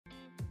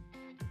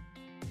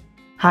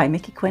Hi,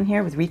 Mickey Quinn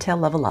here with Retail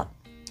Level Up.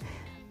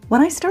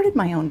 When I started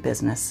my own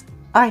business,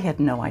 I had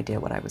no idea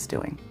what I was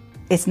doing.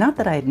 It's not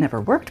that I had never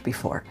worked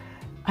before.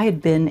 I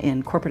had been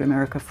in corporate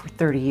America for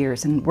 30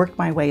 years and worked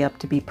my way up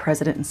to be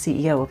president and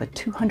CEO of a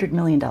 $200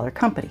 million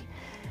company.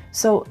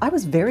 So I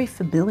was very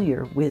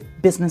familiar with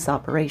business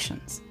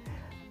operations.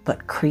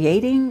 But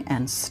creating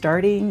and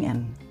starting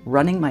and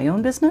running my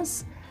own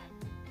business,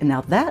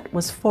 now that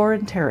was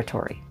foreign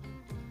territory.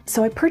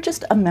 So I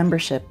purchased a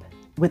membership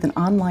with an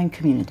online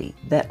community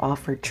that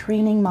offered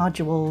training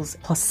modules,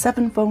 plus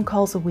 7 phone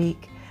calls a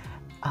week,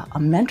 a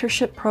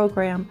mentorship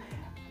program,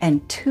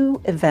 and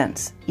 2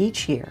 events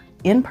each year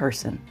in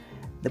person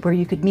where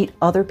you could meet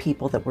other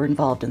people that were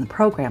involved in the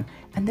program.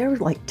 And there were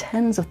like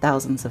tens of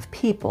thousands of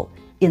people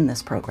in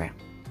this program.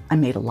 I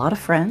made a lot of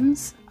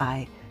friends.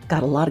 I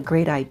got a lot of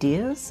great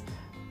ideas.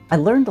 I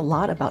learned a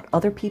lot about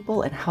other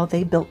people and how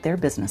they built their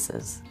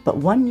businesses. But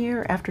 1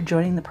 year after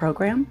joining the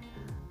program,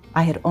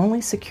 I had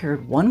only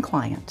secured 1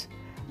 client,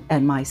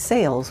 and my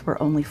sales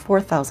were only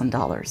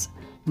 $4,000.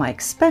 My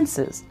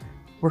expenses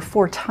were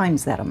 4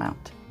 times that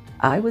amount.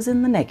 I was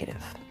in the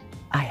negative.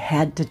 I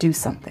had to do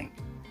something.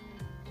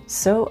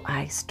 So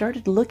I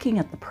started looking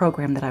at the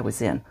program that I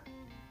was in.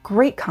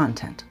 Great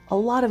content, a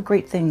lot of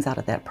great things out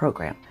of that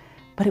program,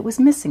 but it was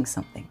missing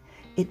something.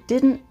 It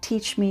didn't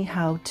teach me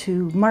how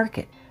to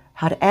market,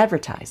 how to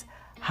advertise,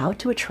 how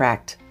to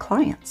attract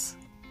clients.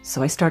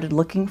 So I started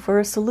looking for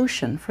a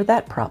solution for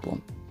that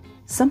problem.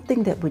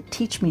 Something that would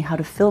teach me how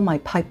to fill my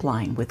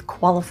pipeline with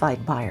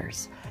qualified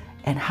buyers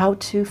and how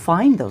to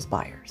find those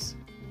buyers.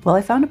 Well,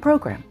 I found a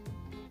program,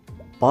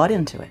 bought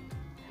into it,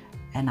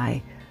 and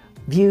I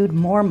viewed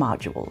more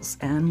modules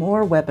and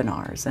more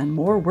webinars and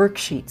more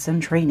worksheets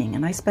and training,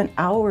 and I spent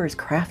hours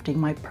crafting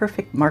my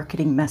perfect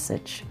marketing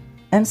message.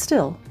 And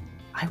still,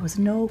 I was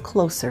no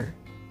closer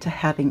to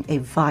having a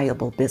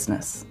viable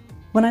business.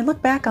 When I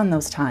look back on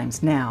those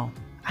times now,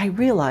 I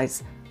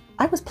realize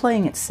I was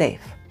playing it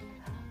safe.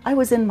 I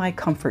was in my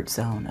comfort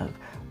zone of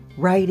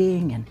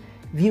writing and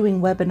viewing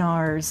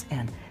webinars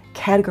and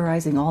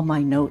categorizing all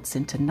my notes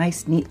into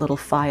nice, neat little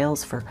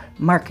files for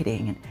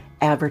marketing and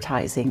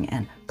advertising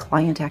and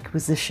client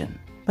acquisition.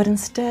 But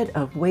instead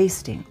of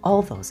wasting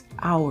all those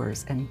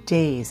hours and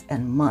days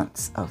and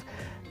months of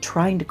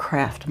trying to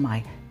craft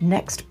my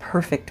next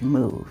perfect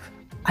move,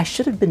 I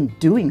should have been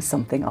doing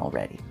something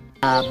already.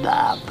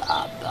 I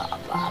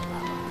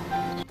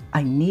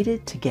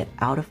needed to get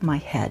out of my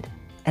head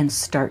and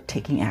start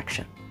taking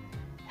action.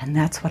 And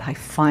that's what I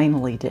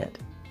finally did.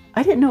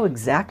 I didn't know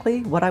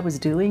exactly what I was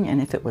doing and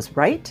if it was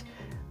right,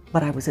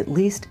 but I was at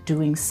least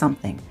doing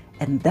something,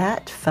 and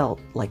that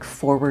felt like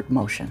forward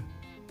motion.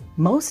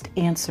 Most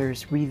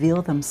answers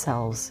reveal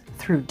themselves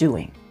through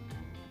doing,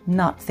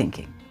 not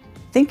thinking.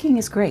 Thinking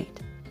is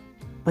great,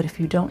 but if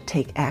you don't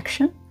take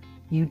action,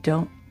 you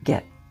don't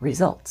get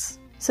results.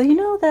 So you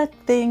know that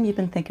thing you've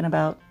been thinking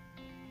about?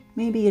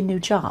 Maybe a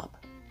new job,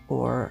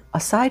 or a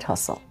side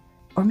hustle,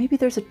 or maybe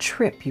there's a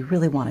trip you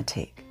really want to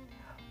take.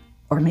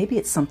 Or maybe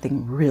it's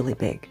something really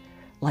big,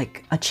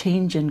 like a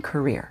change in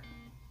career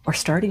or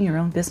starting your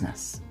own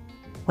business.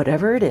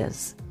 Whatever it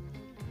is,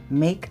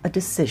 make a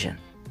decision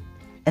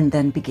and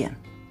then begin.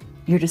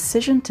 Your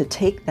decision to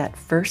take that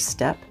first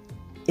step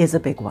is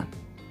a big one.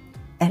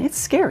 And it's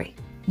scary.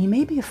 You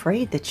may be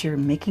afraid that you're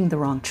making the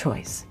wrong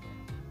choice,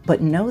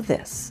 but know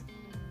this.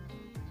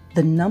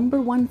 The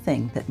number one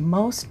thing that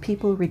most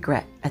people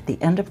regret at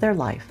the end of their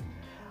life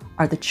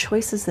are the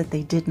choices that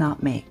they did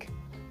not make.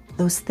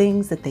 Those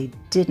things that they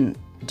didn't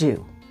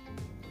do.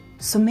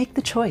 So make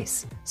the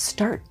choice.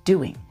 Start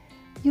doing.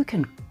 You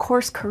can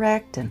course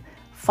correct and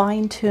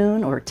fine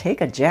tune or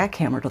take a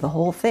jackhammer to the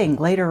whole thing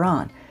later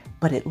on,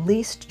 but at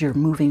least you're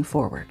moving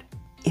forward.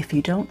 If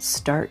you don't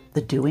start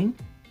the doing,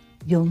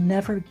 you'll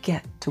never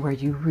get to where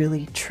you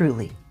really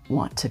truly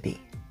want to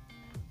be.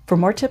 For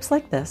more tips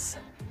like this,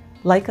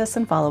 like us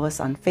and follow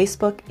us on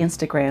Facebook,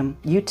 Instagram,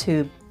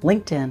 YouTube,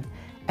 LinkedIn,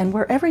 and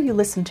wherever you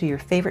listen to your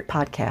favorite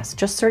podcasts.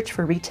 Just search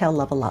for Retail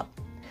Level Up.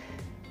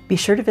 Be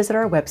sure to visit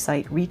our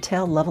website,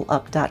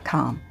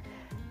 retaillevelup.com,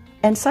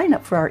 and sign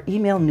up for our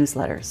email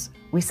newsletters.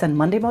 We send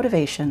Monday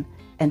Motivation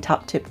and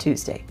Top Tip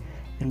Tuesday,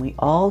 and we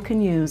all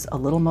can use a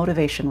little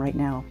motivation right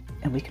now,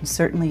 and we can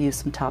certainly use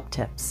some top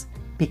tips,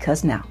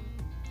 because now,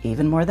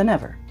 even more than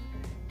ever,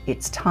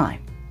 it's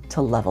time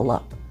to level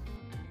up.